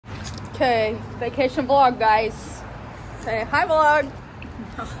Okay, vacation vlog, guys. Say hi, vlog.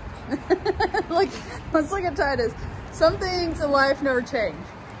 Look, let's look at Titus. Some things in life never change.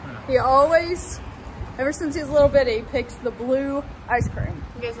 He always, ever since he's a little bitty, picks the blue ice cream.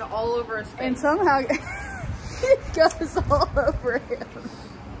 He gets it all over his face. And somehow it goes all over him.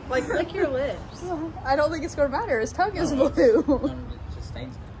 Like, lick your lips. I don't think it's going to matter. His tongue is blue. It just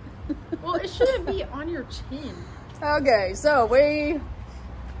stains it. Well, it shouldn't be on your chin. Okay, so we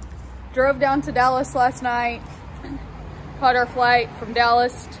drove down to Dallas last night. Caught our flight from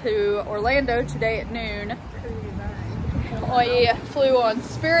Dallas to Orlando today at noon. We flew on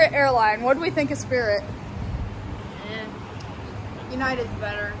Spirit Airline. What do we think of Spirit? United's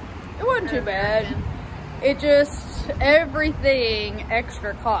better. It wasn't too bad. It just, everything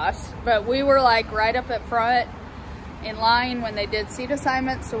extra cost. But we were like right up at front in line when they did seat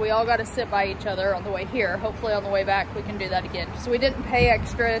assignments, so we all got to sit by each other on the way here. Hopefully on the way back we can do that again. So we didn't pay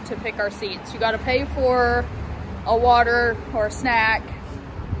extra to pick our seats. You got to pay for a water or a snack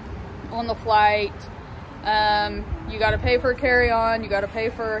on the flight. You got to pay for a carry-on. You got to pay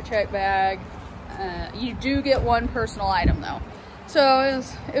for a check bag. You do get one personal item though. So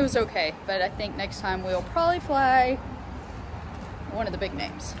it was okay, but I think next time we'll probably fly one of the big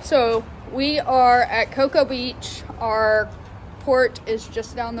names. So we are at Cocoa Beach. Our port is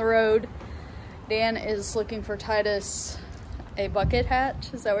just down the road. Dan is looking for Titus a bucket hat.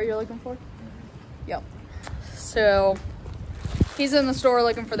 Is that what you're looking for? Yep. So he's in the store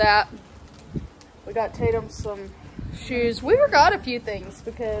looking for that. We got Tatum some shoes. We forgot a few things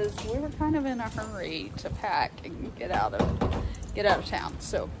because we were kind of in a hurry to pack and get out of town.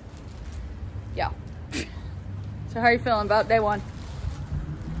 So yeah. So how are you feeling about day one?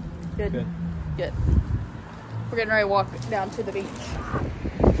 Good. Good. Good. We're getting ready to walk down to the beach.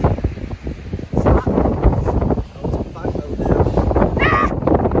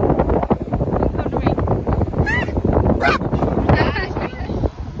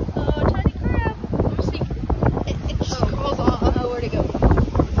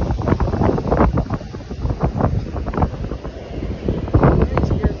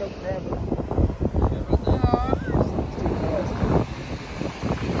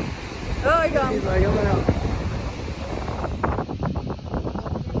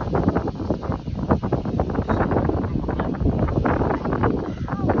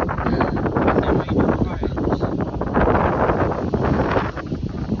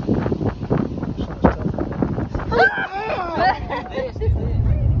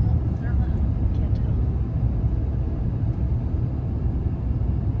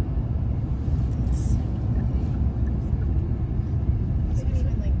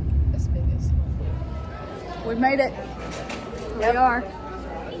 We made it. Here we are.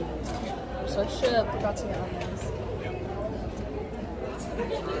 There's our ship. Forgot to get on this.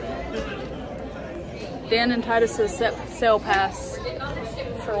 Dan and Titus's sail pass,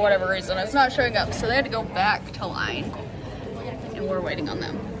 for whatever reason, it's not showing up, so they had to go back to line, and we're waiting on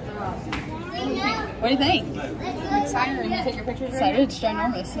them. What do you think? I'm excited. You take your pictures Excited? It's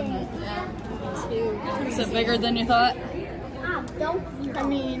ginormous, isn't it? Yeah. It's huge. Is it bigger than you thought? I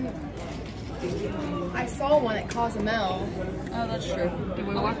mean, I saw one at Cozumel. Oh, that's true. Did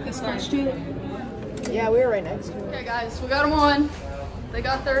we walk this much to it? Yeah, we were right next to it. Okay, guys, we got them on. They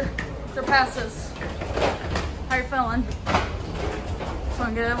got their passes. How you feeling?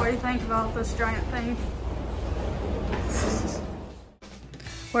 Feeling good? What do you think about this giant thing?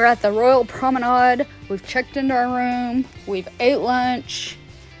 We're at the Royal Promenade. We've checked into our room. We've ate lunch.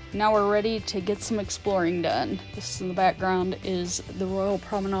 Now we're ready to get some exploring done. This in the background is the Royal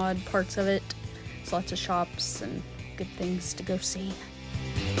Promenade, parts of it. There's lots of shops and good things to go see.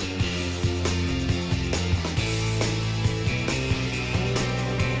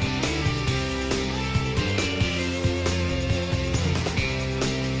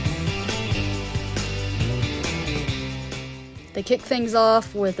 They kick things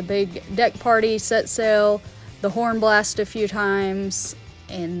off with a big deck party, set sail, the horn blast a few times,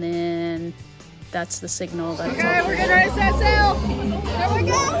 and then that's the signal that Okay, we're getting ready to set sail. Here we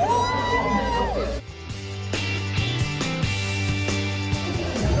go.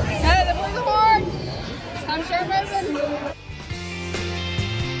 Hey, they blew the horn. Time to start moving.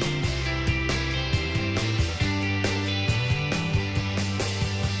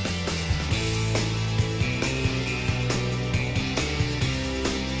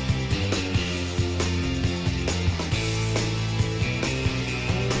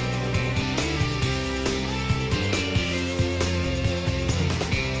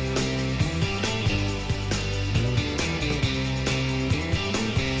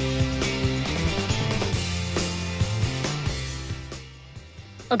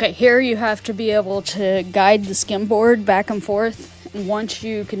 Okay, here you have to be able to guide the skimboard back and forth. And once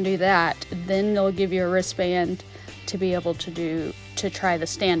you can do that, then they'll give you a wristband to be able to try the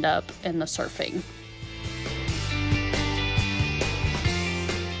stand-up and the surfing.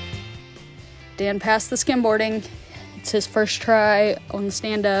 Dan passed the skimboarding. It's his first try on the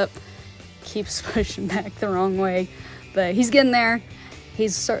stand-up. Keeps pushing back the wrong way, but he's getting there.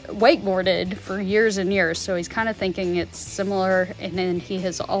 He's wakeboarded for years and years, so he's kind of thinking it's similar. And then he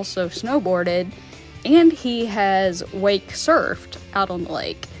has also snowboarded, and he has wake surfed out on the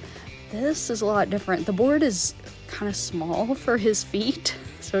lake. This is a lot different. The board is kind of small for his feet,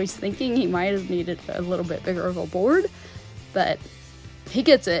 so he's thinking he might have needed a little bit bigger of a board, but he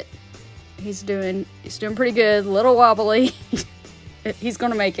gets it. He's doing pretty good. A little wobbly. He's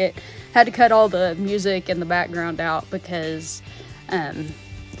gonna make it. Had to cut all the music in the background out because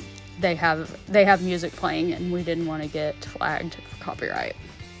they have music playing, and we didn't want to get flagged for copyright.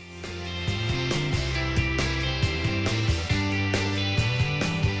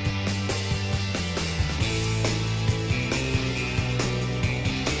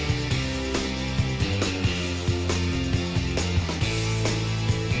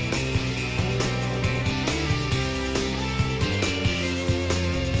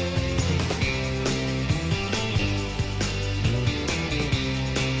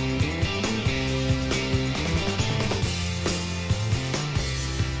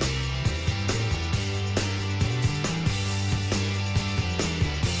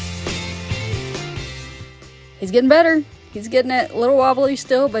 He's getting better. He's getting it a little wobbly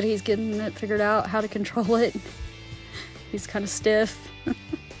still, but he's getting it figured out how to control it. He's kind of stiff.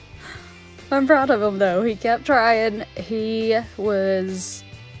 I'm proud of him though. He kept trying. This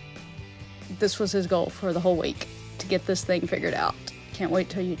was his goal for the whole week, to get this thing figured out. Can't wait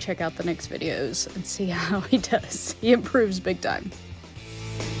till you check out the next videos and see how he does. He improves big time.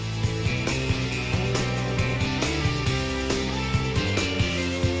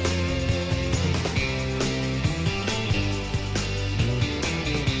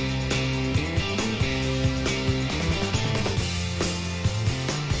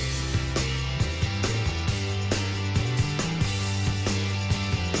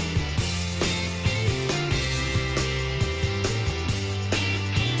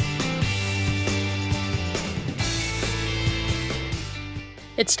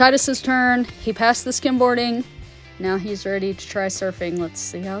 It's Titus's turn. He passed the skimboarding. Now he's ready to try surfing. Let's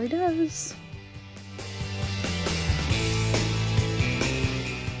see how he does.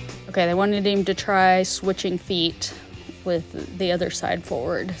 Okay, they wanted him to try switching feet with the other side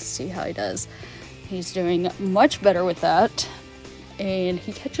forward. See how he does. He's doing much better with that. And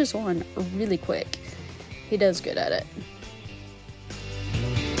he catches on really quick. He does good at it.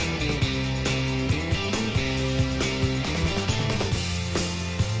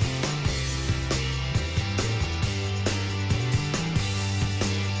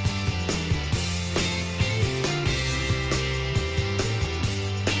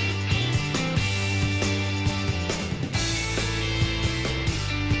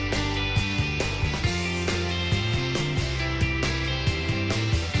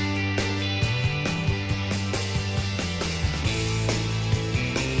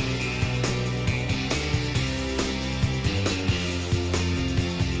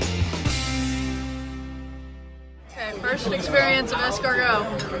 First experience of escargot.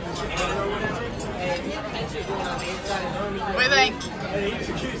 What do you think?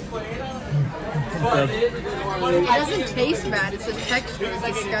 It doesn't taste bad, it's the texture is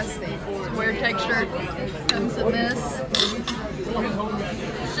disgusting. It's a weird texture. Comes in this.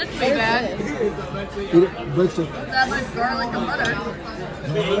 Shouldn't be bad. That much garlic and butter.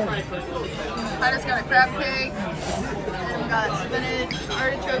 I just got a crab cake. And got spinach,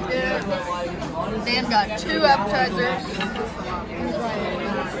 artichoke dip. Dan got 2 appetizers.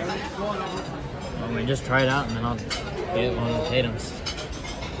 Well, we just try it out and then I'll get one of the potatoes.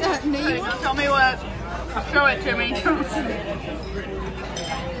 Okay, tell me what. Show it to me.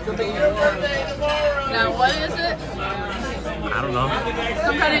 Now, what is it? I don't know.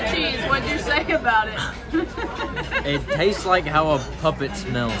 Some kind of cheese. What'd you say about it? It tastes like how a puppet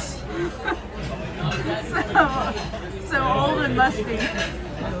smells. So old and musty.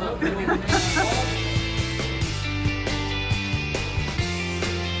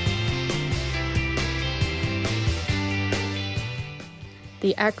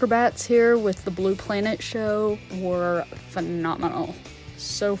 The acrobats here with the Blue Planet show were phenomenal.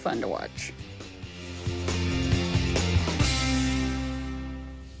 So fun to watch.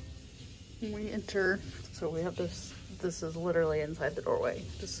 We enter, so we have this is literally inside the doorway.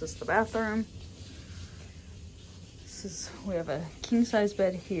 This is the bathroom. We have a king size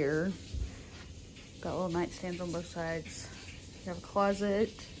bed here. Got little nightstands on both sides. We have a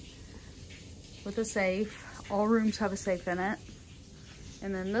closet with a safe. All rooms have a safe in it.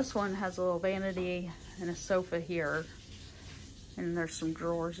 And then this one has a little vanity and a sofa here. And there's some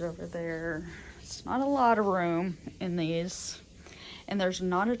drawers over there. It's not a lot of room in these. And there's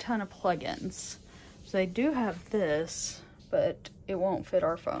not a ton of plugins. So they do have this, but it won't fit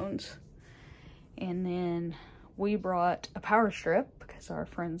our phones. And then we brought a power strip because our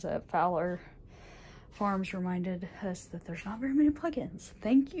friends at Fowler Farms reminded us that there's not very many plugins.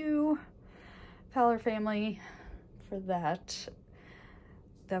 Thank you, Fowler family, for that.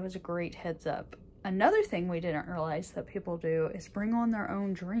 That was a great heads up. Another thing we didn't realize that people do is bring on their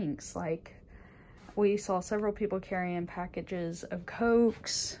own drinks. Like, we saw several people carrying packages of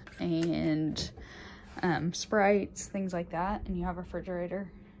Cokes and Sprites, things like that. And you have a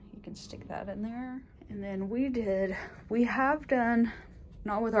refrigerator, you can stick that in there. And then we have done,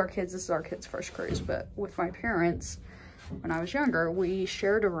 not with our kids, this is our kids' first cruise, but with my parents, when I was younger, we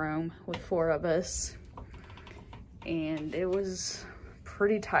shared a room with 4 of us. And it was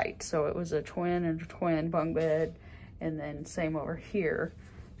pretty tight. So it was a twin and a twin bunk bed, and then same over here.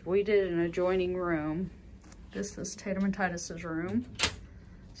 We did an adjoining room. This is Tatum and Titus's room.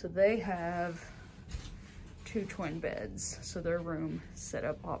 So they have 2 twin beds. So their room set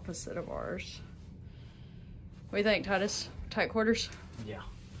up opposite of ours. What do you think, Titus? Tight quarters? Yeah.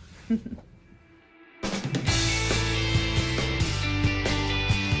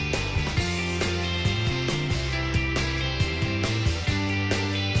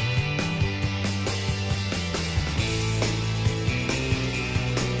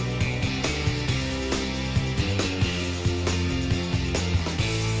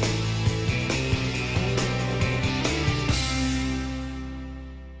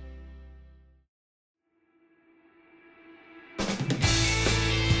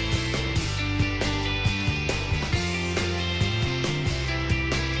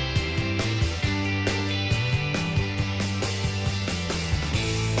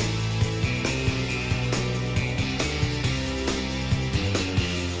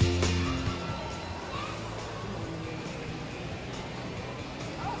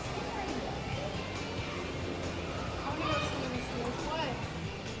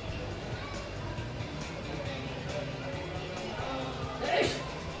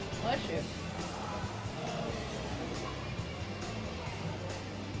 Bless you.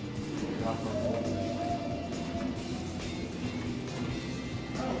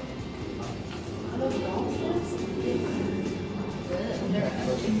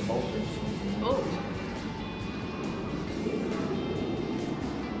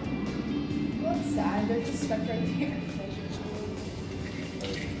 That's sad. They're just stuck right here.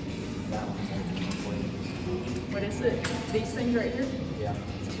 What is it? These things right here? Yeah.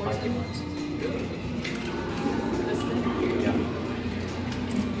 Spiky ones. This thing? Yeah.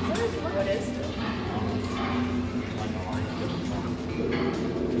 What is it? Like a line of different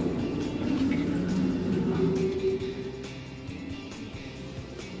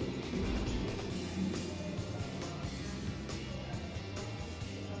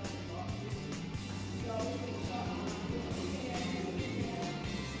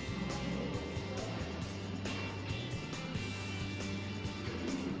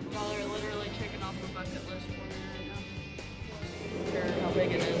Y'all are literally checking off the bucket list for me right now. Sure, how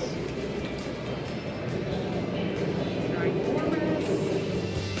big it is.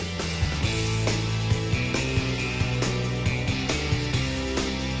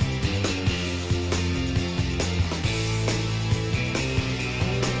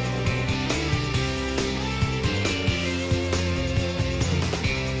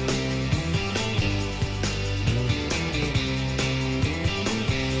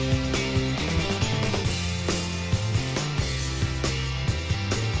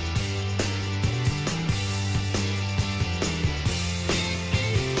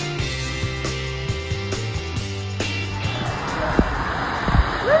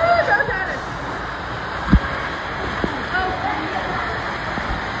 Ginormous.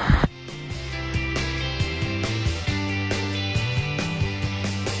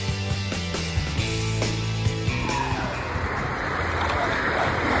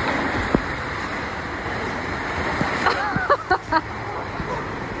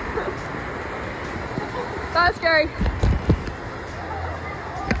 That was scary.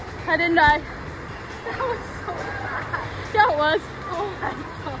 I didn't die. That was so bad. Yeah, it was. Oh my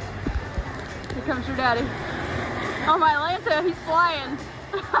god. Here comes your daddy. Oh, my Atlanta, he's flying.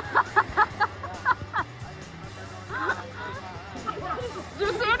 Do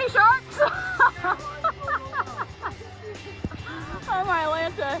you see any sharks?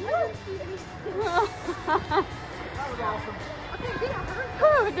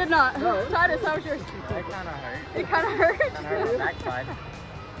 Whew, it did not. No. Titus, how was yours? It kind of hurt. It kind of hurt. Kind of hurt the backside.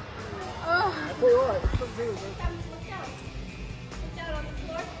 Oh. I tell you what, it's something to do with it.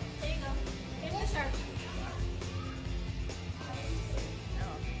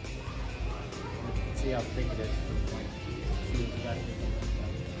 See how thick it is. See what you got to do.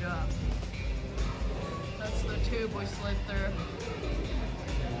 Yeah. That's the tube we slid through.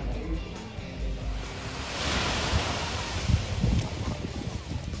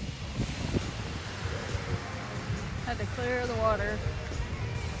 Had to clear the water.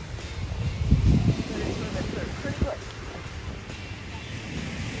 Pretty quick.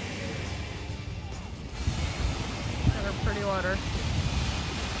 Another pretty water.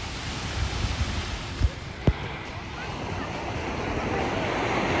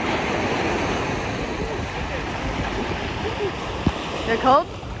 They're cold?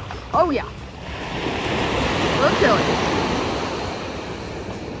 Oh yeah. A little chilly.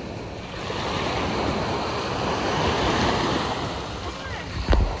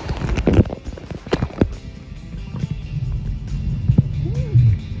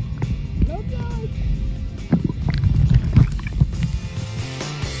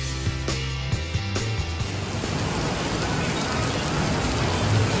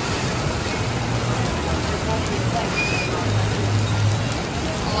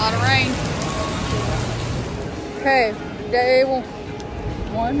 Okay, day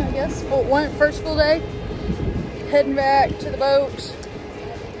one, I guess. First full day. Heading back to the boat.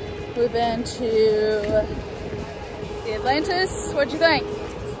 We've been to the Atlantis. What'd you think?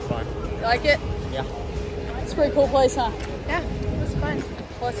 It's fun. You like it? Yeah. It's a pretty cool place, huh? Yeah, it was fun.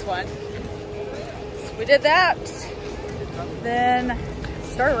 Plus fun. So we did that. Then it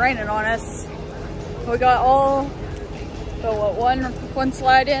started raining on us. We got one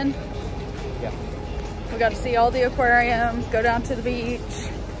slide in. Yeah. We got to see all the aquarium, go down to the beach.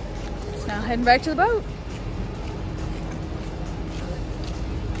 So now heading back to the boat.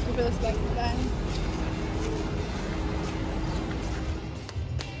 Look at this back to that.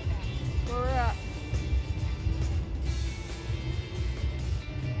 Where we're at.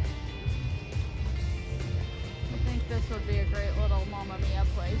 I think this would be a great little Mamma Mia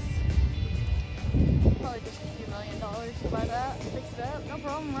place. Probably just a few $1 million to buy that, fix it up, no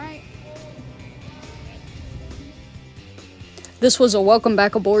problem, right? This was a welcome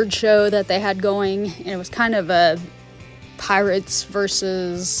back aboard show that they had going, and it was kind of a pirates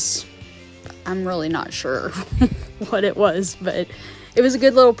versus, I'm really not sure what it was, but it was a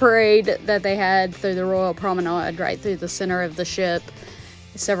good little parade that they had through the Royal Promenade, right through the center of the ship.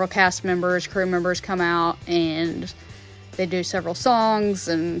 Several cast members, crew members come out, and they do several songs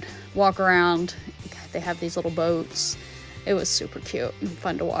and walk around. They have these little boats. It was super cute and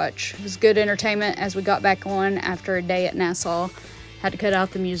fun to watch. It was good entertainment as we got back on after a day at Nassau. Had to cut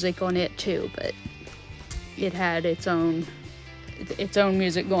out the music on it too, but it had its own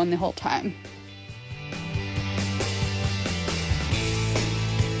music going the whole time.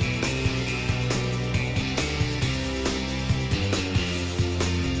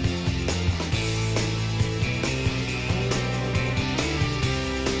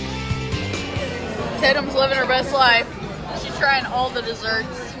 Tatum's living her best life. She's trying all the desserts.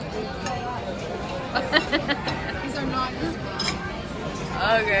 These are not good.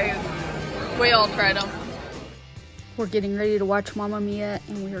 Okay, we all tried them. We're getting ready to watch Mamma Mia,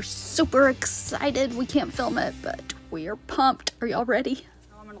 and we are super excited. We can't film it, but we are pumped. Are y'all ready?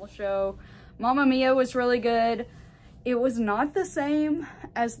 Phenomenal show. Mamma Mia was really good. It was not the same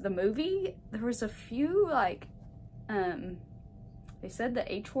as the movie. There was a few, like, they said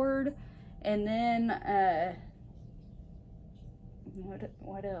the H word. And then,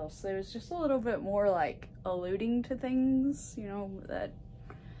 what else? There was just a little bit more, like, alluding to things, you know, that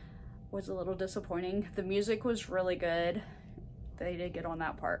was a little disappointing. The music was really good. They did get on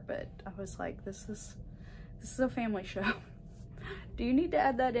that part, but I was like, this is a family show. Do you need to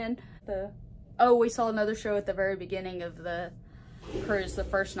add that in? Oh, we saw another show at the very beginning of the cruise the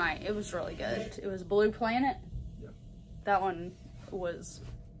first night. It was really good. It was Blue Planet. Yeah. That one was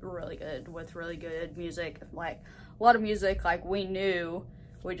really good with really good music, like a lot of music like we knew,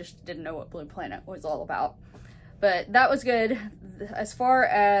 we just didn't know what Blue Planet was all about. But that was good. As far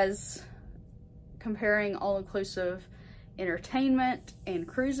as comparing all-inclusive entertainment and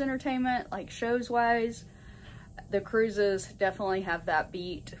cruise entertainment, like shows wise, the cruises definitely have that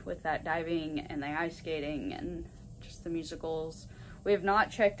beat with that diving and the ice skating and just the musicals. We have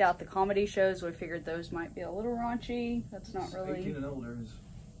not checked out the comedy shows. We figured those might be a little raunchy. That's not really 18 and older is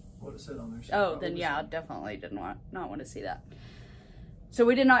what it said on there. So oh, then yeah, I definitely did not want to see that. So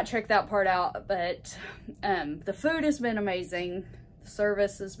we did not check that part out, but the food has been amazing. The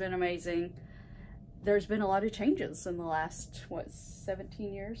service has been amazing. There's been a lot of changes in the last, what,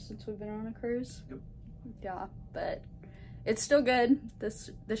 17 years since we've been on a cruise? Yep. Yeah, but it's still good.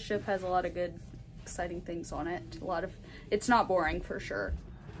 This ship has a lot of good, exciting things on it. It's not boring for sure.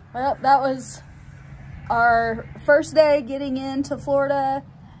 Well, that was our first day getting into Florida,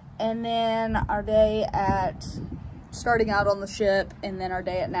 and then our day at starting out on the ship, and then our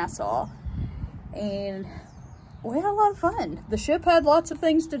day at Nassau. And we had a lot of fun. The ship had lots of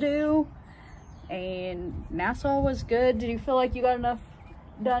things to do, and Nassau was good. Did you feel like you got enough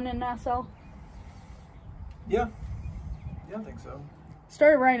done in Nassau? Yeah, I think so.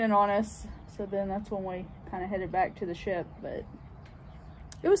 Started raining on us, so then that's when we kind of headed back to the ship, but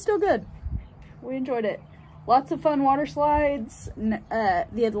it was still good. We enjoyed it. Lots of fun water slides.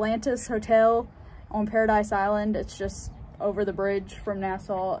 The Atlantis Hotel on Paradise Island, it's just over the bridge from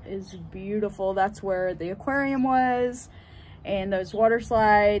Nassau, is beautiful. That's where the aquarium was, and those water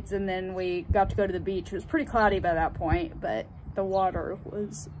slides, and then we got to go to the beach. It was pretty cloudy by that point, but the water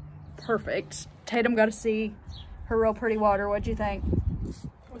was perfect. Tatum got to see her real pretty water. What'd you think? It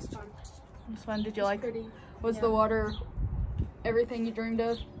was fun. It was fun. Did you like it? Pretty. Was the water everything you dreamed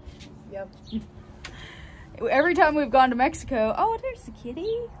of? Yep. Every time we've gone to Mexico, oh, there's the kitty.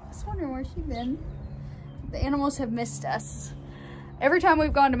 I was wondering where she's been. The animals have missed us. Every time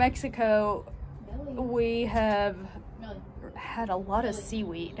we've gone to Mexico, we have had a lot of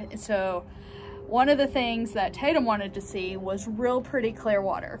seaweed. So one of the things that Tatum wanted to see was real pretty clear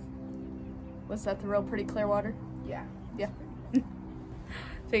water. Was that the real pretty clear water? Yeah. Yeah.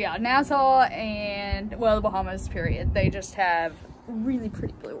 So yeah, Nassau and, well, the Bahamas, period. They just have really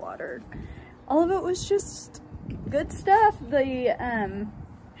pretty blue water. All of it was just good stuff.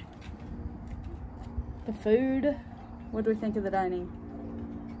 The food, what do we think of the dining?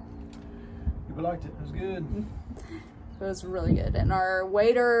 People liked it. It was good. It was really good. And our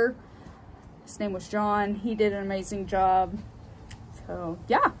waiter, his name was John, he did an amazing job. So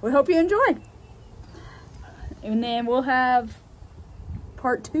yeah, we hope you enjoy. And then we'll have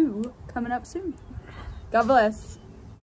part 2 coming up soon. God bless.